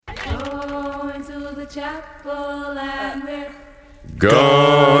chapel and we're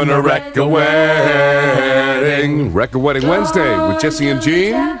Gonna wreck a wedding. Wreck a Wedding Wednesday with Jesse and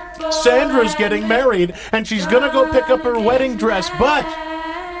Jean. Sandra's getting married, and she's gonna go pick up her wedding dress, but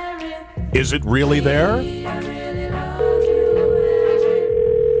is it really there?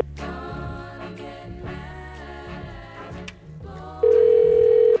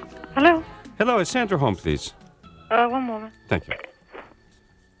 Hello. Hello, is Sandra home, please? One moment. Thank you.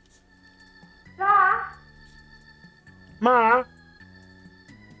 Ma? Ma?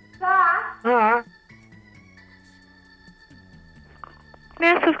 May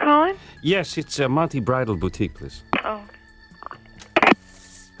I ask who's calling? Yes, it's Monty Bridal Boutique, please. Oh.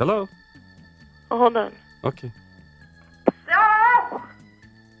 Hello? Oh, hold on. Okay. No.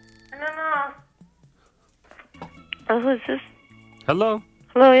 Who is this? Hello?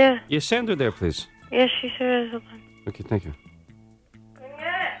 Hello, yeah. Is Sandra there, please? Yeah, she sure is. Hold on. Okay, thank you.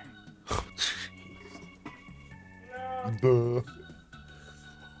 Duh.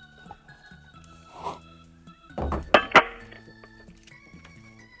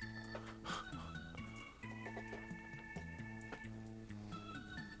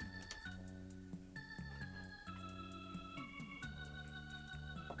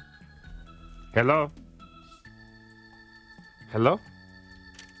 Hello? Hello?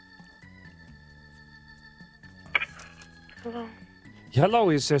 Hello. Hello,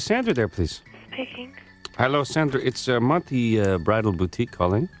 is Sandra there, please? Speaking. Hello, Sandra. It's Monty Bridal Boutique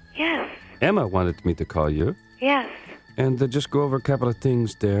calling. Yes. Emma wanted me to call you Yes. and just go over a couple of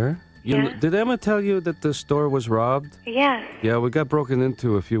things there. Yeah. Did Emma tell you that the store was robbed? Yes. Yeah, we got broken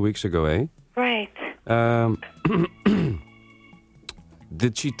into a few weeks ago, eh? Right.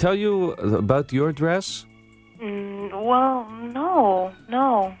 Did she tell you about your dress? Well, no.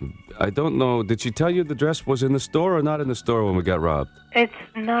 I don't know. Did she tell you the dress was in the store or not in the store when we got robbed? It's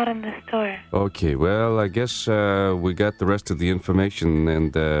not in the store. Okay, well, I guess we got the rest of the information,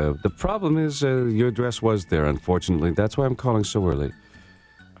 and the problem is your dress was there, unfortunately. That's why I'm calling so early.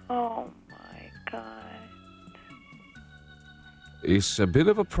 Oh, my God. It's a bit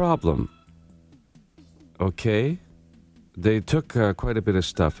of a problem. Okay? They took quite a bit of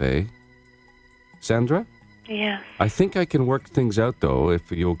stuff, eh? Sandra? Yes. I think I can work things out, though,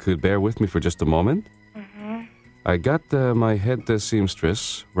 if you could bear with me for just a moment. Mm-hmm. I got my head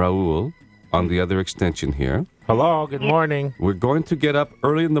seamstress, Raul, on the other extension here. Hello, good morning. We're going to get up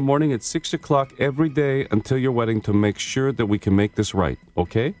early in the morning at 6 o'clock every day until your wedding to make sure that we can make this right,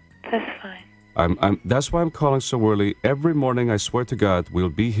 okay? That's fine. That's why I'm calling so early. Every morning, I swear to God, we'll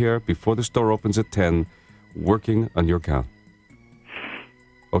be here before the store opens at 10, working on your gown.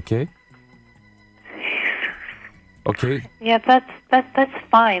 Okay? Okay? Yeah, that's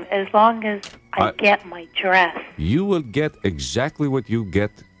fine as long as I get my dress. You will get exactly what you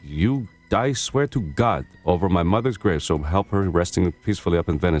get. I swear to God, over my mother's grave, so help her resting peacefully up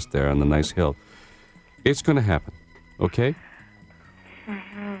in Venice there on the nice hill. It's going to happen, okay?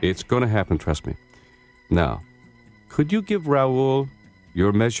 Mm-hmm. It's going to happen, trust me. Now, could you give Raul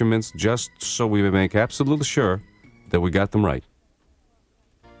your measurements just so we make absolutely sure that we got them right?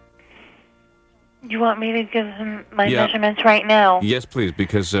 You want me to give him my measurements right now? Yes, please,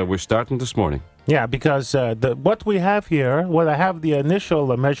 because we're starting this morning. Yeah, because what we have here, what I have, the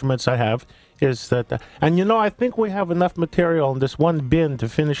initial measurements I have, is that, and I think we have enough material in this one bin to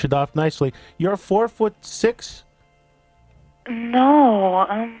finish it off nicely. You're 4'6"? No,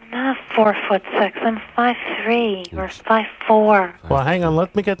 I'm not 4'6". I'm 5'3" or 5'4". Well, hang on.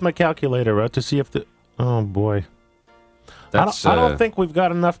 Let me get my calculator out to see if the. Oh boy. I don't think we've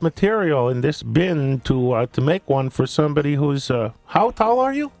got enough material in this bin to make one for somebody who's. How tall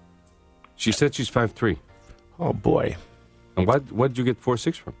are you? She said she's 5'3". Oh boy. And what did you get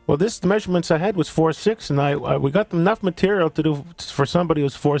 4'6" from? Well, the measurements I had was 4'6", and we got enough material to do for somebody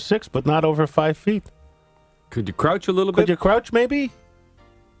who's 4'6", but not over 5 feet. Could you crouch a little bit? Could you crouch, maybe?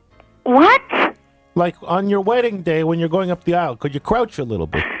 What? Like on your wedding day when you're going up the aisle, could you crouch a little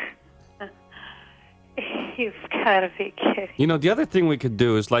bit? You've got to be kidding. The other thing we could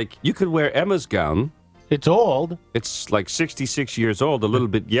do is, you could wear Emma's gown. It's old. It's like 66 years old, a little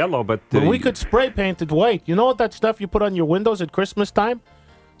bit yellow, but... But we could spray paint it white. You know what that stuff you put on your windows at Christmas time?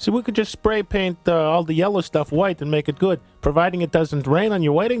 See, we could just spray paint all the yellow stuff white and make it good. Providing it doesn't rain on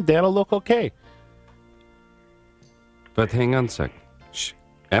your wedding day, it'll look okay. But hang on a sec. Shh.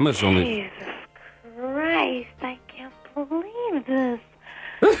 Emma's only... Jesus Christ, I can't believe this.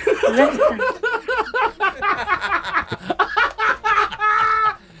 Listen.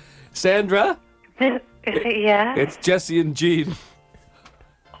 Sandra? Yeah? It's Jesse and Jean.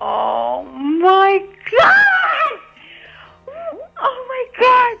 Oh, my God! Oh, my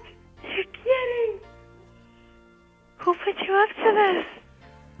God! You're kidding!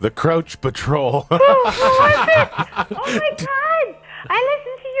 The Crouch Patrol. Who was it? Oh my God! I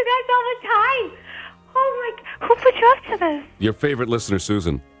listen to you guys all the time. Oh my! Who put you up to this? Your favorite listener,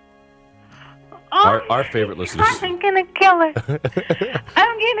 Susan. Oh, Our favorite listener. I'm gonna kill her.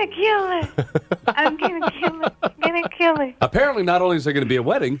 I'm gonna kill her. I'm gonna kill her. I'm gonna kill her. Apparently, not only is there going to be a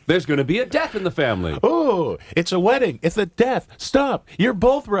wedding, there's going to be a death in the family. Oh, it's a wedding. It's a death. Stop. You're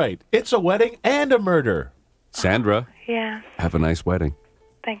both right. It's a wedding and a murder. Sandra, Yes. have a nice wedding.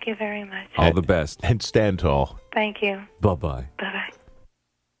 Thank you very much. All the best. And stand tall. Thank you. Bye-bye. Bye-bye.